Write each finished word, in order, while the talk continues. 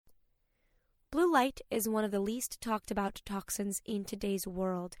Blue light is one of the least talked about toxins in today's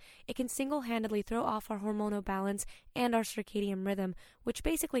world. It can single-handedly throw off our hormonal balance and our circadian rhythm, which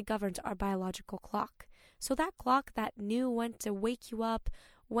basically governs our biological clock. So that clock that knew when to wake you up,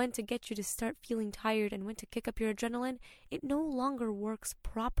 when to get you to start feeling tired, and when to kick up your adrenaline, it no longer works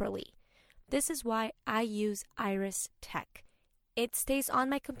properly. This is why I use Iris Tech. It stays on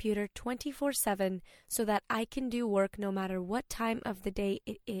my computer 24/7 so that I can do work no matter what time of the day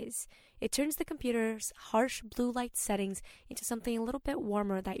it is. It turns the computer's harsh blue light settings into something a little bit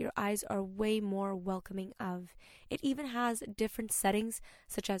warmer that your eyes are way more welcoming of. It even has different settings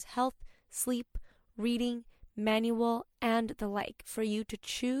such as health, sleep, reading, manual, and the like for you to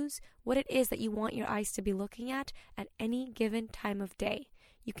choose what it is that you want your eyes to be looking at any given time of day.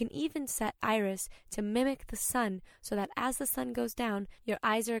 You can even set Iris to mimic the sun so that as the sun goes down, your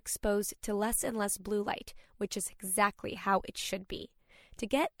eyes are exposed to less and less blue light, which is exactly how it should be. To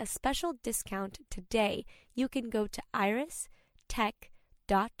get a special discount today, you can go to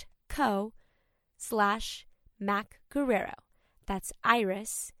iristech.co/MacGuerrero. That's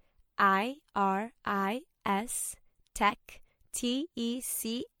Iris, IRIS, tech,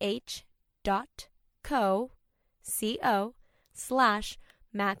 TECH.co/MacGuerrero,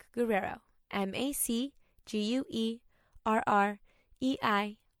 MacGuerrero,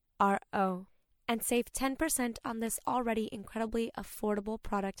 and save 10% on this already incredibly affordable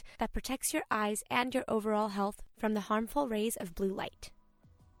product that protects your eyes and your overall health from the harmful rays of blue light.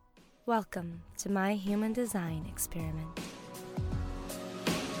 Welcome to my human design experiment.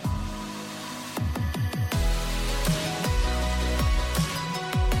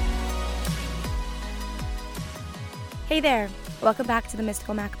 Hey there! Welcome back to the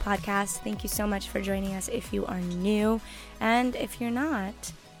Mystical Mac podcast. Thank you so much for joining us if you are new. And if you're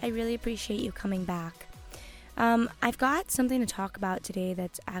not, I really appreciate you coming back. I've got something to talk about today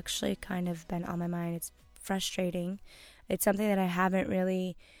that's actually kind of been on my mind. It's frustrating. It's something that I haven't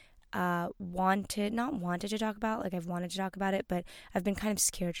really not wanted to talk about. Like, I've wanted to talk about it, but I've been kind of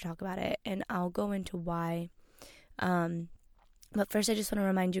scared to talk about it. And I'll go into why. But first, I just want to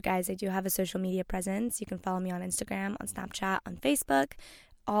remind you guys, I do have a social media presence. You can follow me on Instagram, on Snapchat, on Facebook,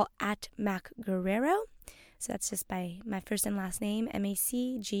 all at MacGuerrero. So that's just by my first and last name,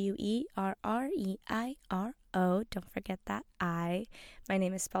 MacGuerrero. Don't forget that I. My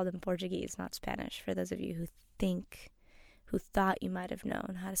name is spelled in Portuguese, not Spanish, for those of you who thought you might have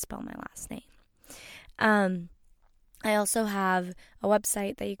known how to spell my last name. I also have a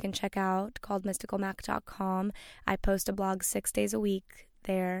website that you can check out called mysticalmac.com. I post a blog 6 days a week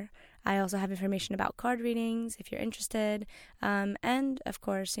there. I also have information about card readings if you're interested. And, of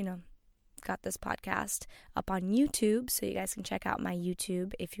course, got this podcast up on YouTube, so you guys can check out my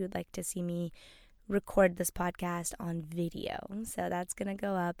YouTube if you would like to see me record this podcast on video. So that's going to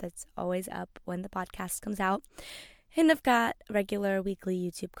go up. It's always up when the podcast comes out. And I've got regular weekly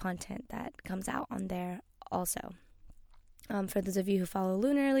YouTube content that comes out on there also. For those of you who follow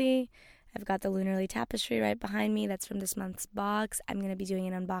Lunarly, I've got the Lunarly tapestry right behind me. That's from this month's box. I'm going to be doing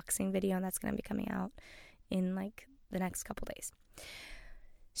an unboxing video, and that's going to be coming out in the next couple days.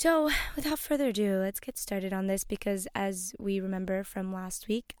 So without further ado, let's get started on this because as we remember from last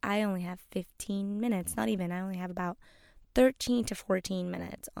week, I only have 15 minutes. Not even. I only have about 13 to 14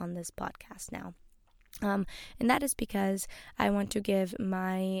 minutes on this podcast now. And that is because I want to give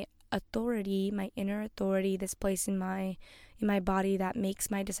my authority, my inner authority, this place in my body that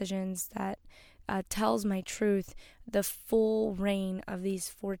makes my decisions, that tells my truth, the full reign of these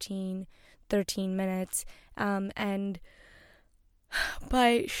 13 minutes. And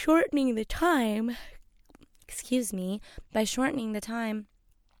by shortening the time,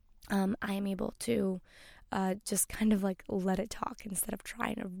 I am able to just kind of let it talk instead of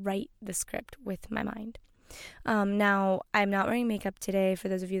trying to write the script with my mind. Now, I'm not wearing makeup today for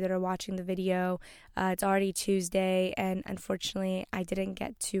those of you that are watching the video. It's already Tuesday, and unfortunately, I didn't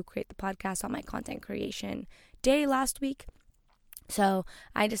get to create the podcast on my content creation day last week. So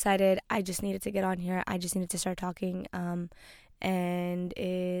I decided I just needed to get on here. I just needed to start talking, and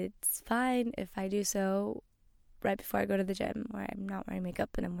it's fine if I do so right before I go to the gym where I'm not wearing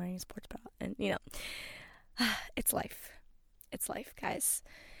makeup and I'm wearing a sports bra. And, it's life. It's life, guys.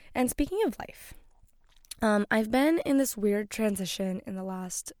 And speaking of life, I've been in this weird transition in the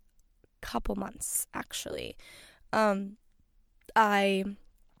last couple months, actually. I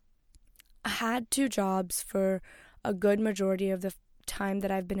had 2 jobs for a good majority of the time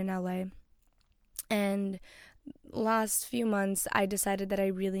that I've been in LA. And last few months, I decided that I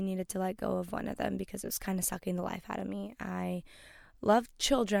really needed to let go of one of them because it was kind of sucking the life out of me. I loved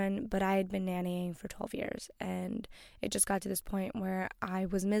children, but I had been nannying for 12 years. And it just got to this point where I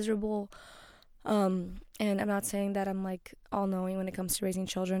was miserable. And I'm not saying that I'm like all knowing when it comes to raising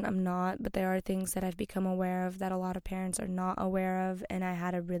children. I'm not, but there are things that I've become aware of that a lot of parents are not aware of, and I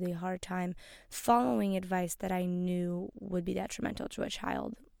had a really hard time following advice that I knew would be detrimental to a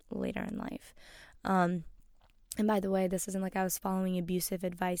child later in life. And by the way, this isn't like I was following abusive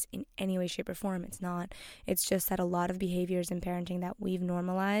advice in any way, shape, or form. It's not. It's just that a lot of behaviors in parenting that we've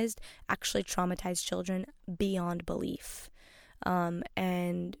normalized actually traumatize children beyond belief.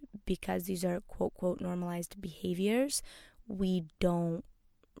 And because these are quote, quote, normalized behaviors, we don't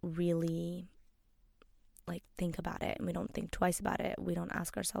really like think about it, and we don't think twice about it. We don't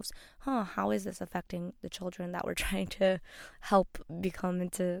ask ourselves, how is this affecting the children that we're trying to help become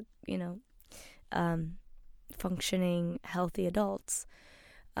into, functioning, healthy adults.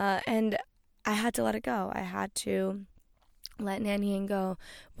 And I had to let it go. I had to let nannying go.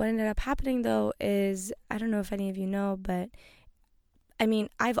 What ended up happening, though, is, I don't know if any of you know, but I mean,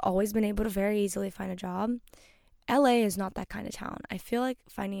 I've always been able to very easily find a job. LA is not that kind of town. I feel like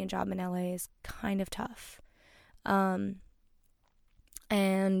finding a job in LA is kind of tough. And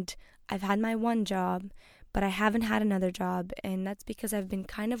I've had my one job, but I haven't had another job, and that's because I've been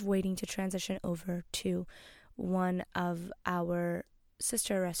kind of waiting to transition over to one of our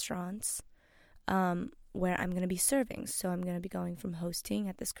sister restaurants, where I'm going to be serving. So I'm going to be going from hosting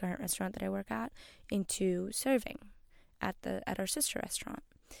at this current restaurant that I work at into serving at our sister restaurant.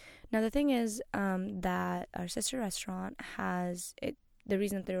 Now the thing is, that our sister restaurant has it. The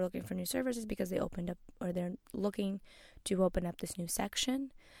reason that they're looking for new servers is because they're looking to open up this new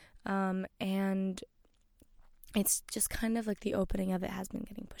section, and it's just kind of like the opening of it has been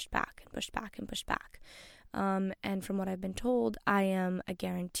getting pushed back and pushed back and pushed back. And from what I've been told, I am a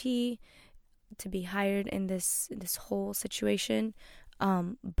guarantee to be hired in this whole situation,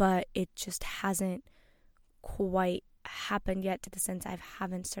 but it just hasn't quite happened yet, to the sense I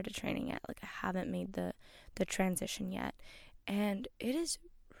haven't started training yet. Like, I haven't made the transition yet, and it is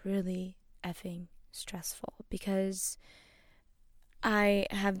really effing stressful because I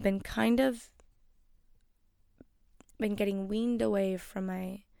have been getting weaned away from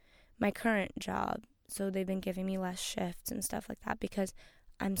my current job. So they've been giving me less shifts and stuff like that because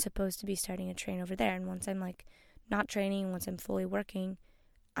I'm supposed to be starting a train over there. And once I'm like not training, once I'm fully working,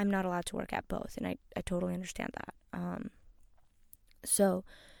 I'm not allowed to work at both. And I totally understand that. So,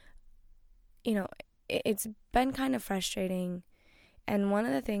 it's been kind of frustrating. And one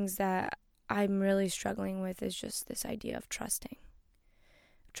of the things that I'm really struggling with is just this idea of trusting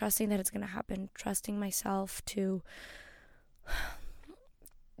that it's going to happen, trusting myself to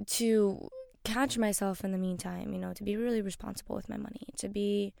catch myself in the meantime, to be really responsible with my money, to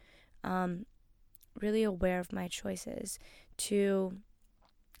be really aware of my choices,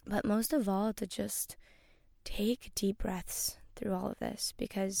 but most of all, to just take deep breaths through all of this,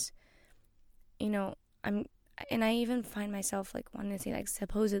 because, I even find myself like wanting to say like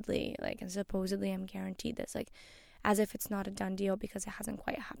supposedly I'm guaranteed this, like as if it's not a done deal because it hasn't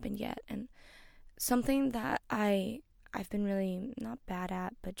quite happened yet. And something that I've been really not bad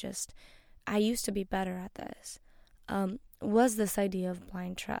at, but just I used to be better at this, was this idea of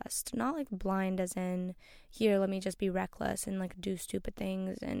blind trust. Not like blind as in, here, let me just be reckless and like do stupid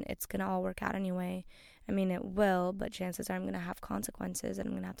things and it's gonna all work out anyway. I mean, it will, but chances are I'm gonna have consequences that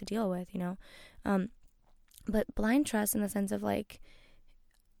I'm gonna have to deal with, But blind trust in the sense of like,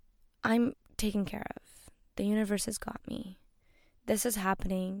 I'm taken care of. The universe has got me. This is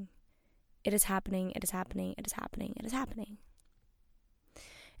happening. It is happening. It is happening. It is happening. It is happening.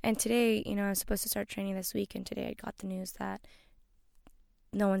 And today, I was supposed to start training this week, and today I got the news that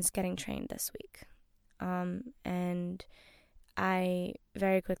no one's getting trained this week. And I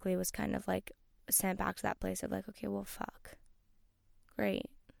very quickly was kind of like sent back to that place of like, okay, well, fuck. Great.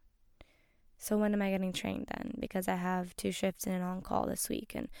 So when am I getting trained then? Because I have 2 shifts and an on-call this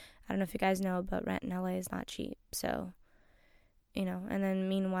week, and I don't know if you guys know, but rent in LA is not cheap. So, and then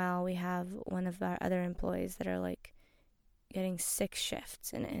meanwhile, we have one of our other employees that are like getting 6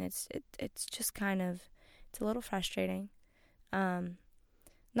 shifts, and it's just kind of, it's a little frustrating.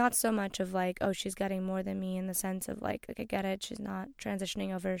 Not so much of like, oh, she's getting more than me in the sense of like I get it, she's not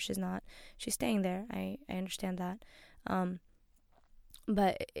transitioning over, she's staying there. I understand that.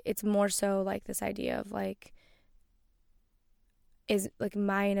 But it's more so like this idea of like, is like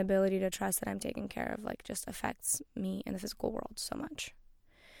my inability to trust that I'm taken care of like just affects me in the physical world so much.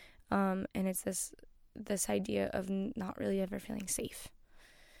 And it's this idea of not really ever feeling safe.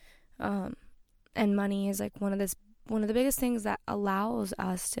 And money is like one of the biggest things that allows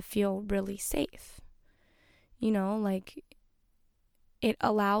us to feel really safe. Like it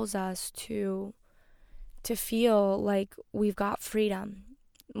allows us to feel like we've got freedom.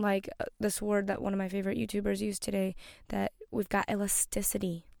 like this word that one of my favorite YouTubers used today, that we've got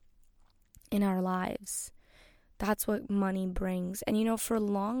elasticity in our lives. That's what money brings. And for a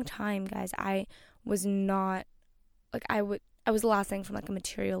long time, guys, I was not like, I was the last thing from like a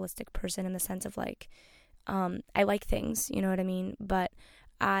materialistic person, in the sense of like, I like things, you know what I mean? But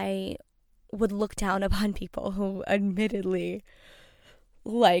I would look down upon people who admittedly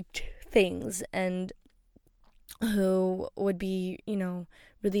liked things, and who would be,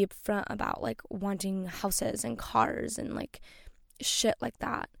 really upfront about like wanting houses and cars and like shit like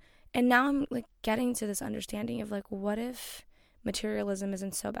that. And now I'm like getting to this understanding of like, what if materialism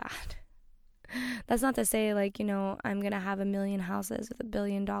isn't so bad? That's not to say like, I'm going to have 1 million houses with $1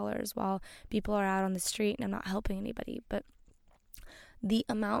 billion while people are out on the street and I'm not helping anybody. But the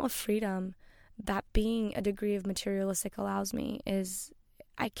amount of freedom that being a degree of materialistic allows me is,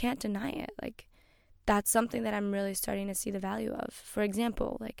 I can't deny it. Like, that's something that I'm really starting to see the value of. For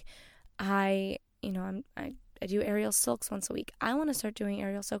example, like I do aerial silks once a week. I want to start doing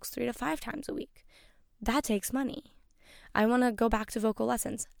aerial silks 3 to 5 times a week. That takes money. I want to go back to vocal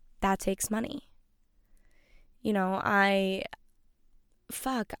lessons. That takes money. I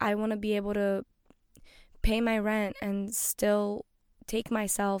want to be able to pay my rent and still take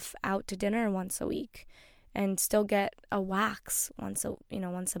myself out to dinner once a week, and still get a wax once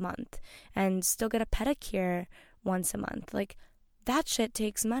a month, and still get a pedicure once a month. Like, that shit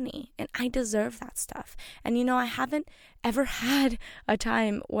takes money, and I deserve that stuff. And I haven't ever had a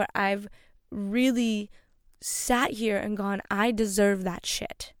time where I've really sat here and gone, I deserve that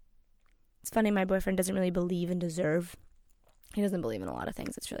shit. It's funny, my boyfriend doesn't really believe in deserve. He doesn't believe in a lot of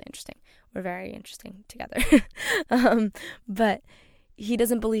things. It's really interesting. We're very interesting together. But he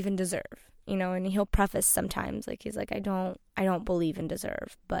doesn't believe in deserve, and he'll preface sometimes, like, he's like, I don't believe in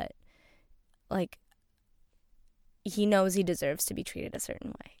deserve, but like, he knows he deserves to be treated a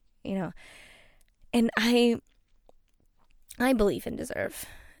certain way, and I believe in deserve.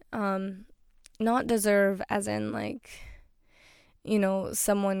 Not deserve as in like,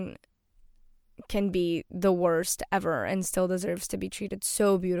 someone can be the worst ever and still deserves to be treated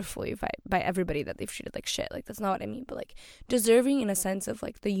so beautifully by everybody that they've treated like shit. Like, that's not what I mean. But like, deserving in a sense of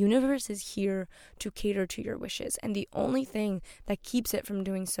like, the universe is here to cater to your wishes, and the only thing that keeps it from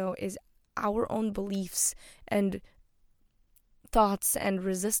doing so is our own beliefs and thoughts and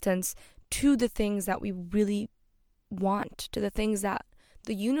resistance to the things that we really want, to the things that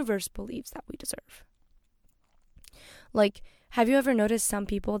the universe believes that we deserve. Like, have you ever noticed some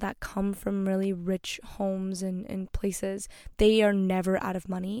people that come from really rich homes and places, they are never out of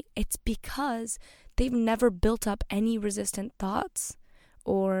money? It's because they've never built up any resistant thoughts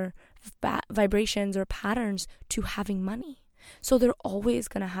or vibrations or patterns to having money. So they're always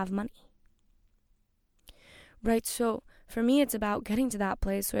going to have money. Right? So for me, it's about getting to that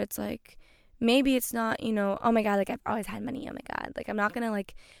place where it's like, maybe it's not, oh my God, like, I've always had money. Oh my God. Like, I'm not going to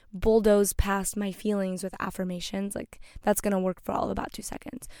like bulldoze past my feelings with affirmations. Like, that's going to work for all of about 2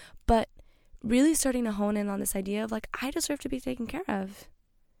 seconds. But really starting to hone in on this idea of like, I deserve to be taken care of.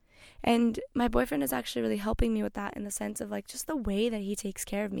 And my boyfriend is actually really helping me with that, in the sense of like, just the way that he takes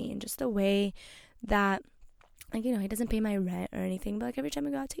care of me, and just the way that, like, he doesn't pay my rent or anything, but like, every time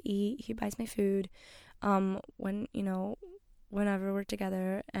we go out to eat, he buys my food. Whenever we're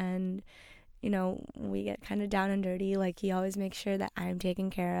together, and we get kind of down and dirty, like, he always makes sure that I'm taken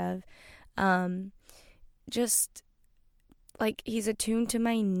care of. Just like, he's attuned to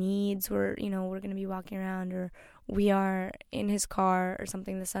my needs. We're going to be walking around, or we are in his car or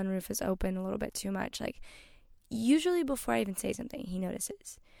something, the sunroof is open a little bit too much. Like, usually before I even say something, he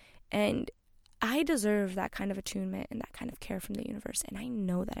notices. And I deserve that kind of attunement and that kind of care from the universe, and I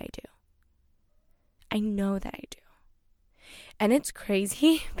know that I do. And it's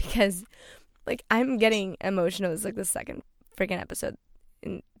crazy because, like, I'm getting emotional. It's like the second freaking episode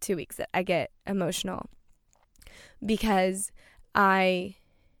in 2 weeks that I get emotional, because I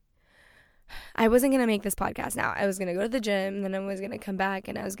wasn't going to make this podcast now. I was going to go to the gym, and then I was going to come back,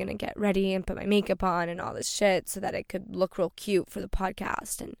 and I was going to get ready and put my makeup on and all this shit so that I could look real cute for the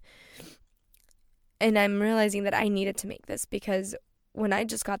podcast. And I'm realizing that I needed to make this, because when I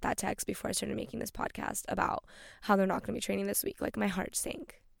just got that text before I started making this podcast about how they're not going to be training this week, like, my heart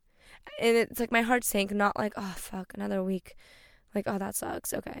sank. And it's like, my heart sank, not like, oh, fuck, another week. Like, oh, that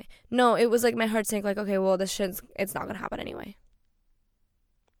sucks. Okay. No, it was like, my heart sank, like, okay, well, it's not going to happen anyway.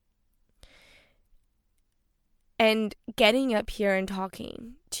 And getting up here and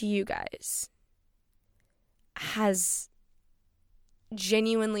talking to you guys has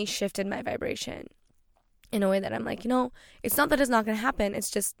genuinely shifted my vibration in a way that I'm like, it's not that it's not going to happen. It's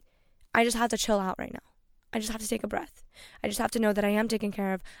just, I just have to chill out right now. I just have to take a breath. I just have to know that I am taken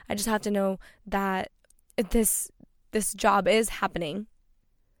care of. I just have to know that this job is happening.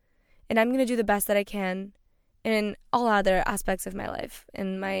 And I'm going to do the best that I can in all other aspects of my life,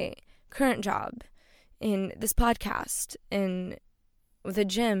 in my current job, in this podcast, in the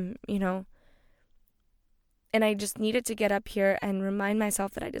gym, And I just needed to get up here and remind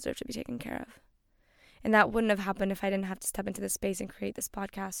myself that I deserve to be taken care of. And that wouldn't have happened if I didn't have to step into this space and create this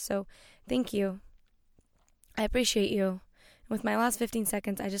podcast. So thank you. I appreciate you. And with my last 15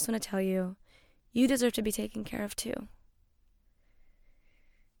 seconds, I just want to tell you, you deserve to be taken care of too.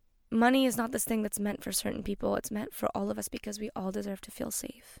 Money is not this thing that's meant for certain people. It's meant for all of us because we all deserve to feel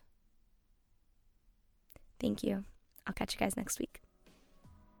safe. Thank you. I'll catch you guys next week.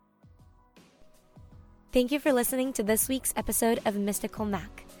 Thank you for listening to this week's episode of Mystical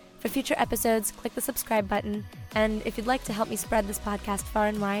Mac. For future episodes, click the subscribe button. And if you'd like to help me spread this podcast far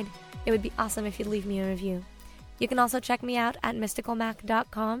and wide, it would be awesome if you'd leave me a review. You can also check me out at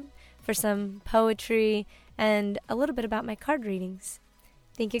mysticalmac.com for some poetry and a little bit about my card readings.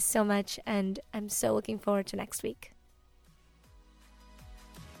 Thank you so much, and I'm so looking forward to next week.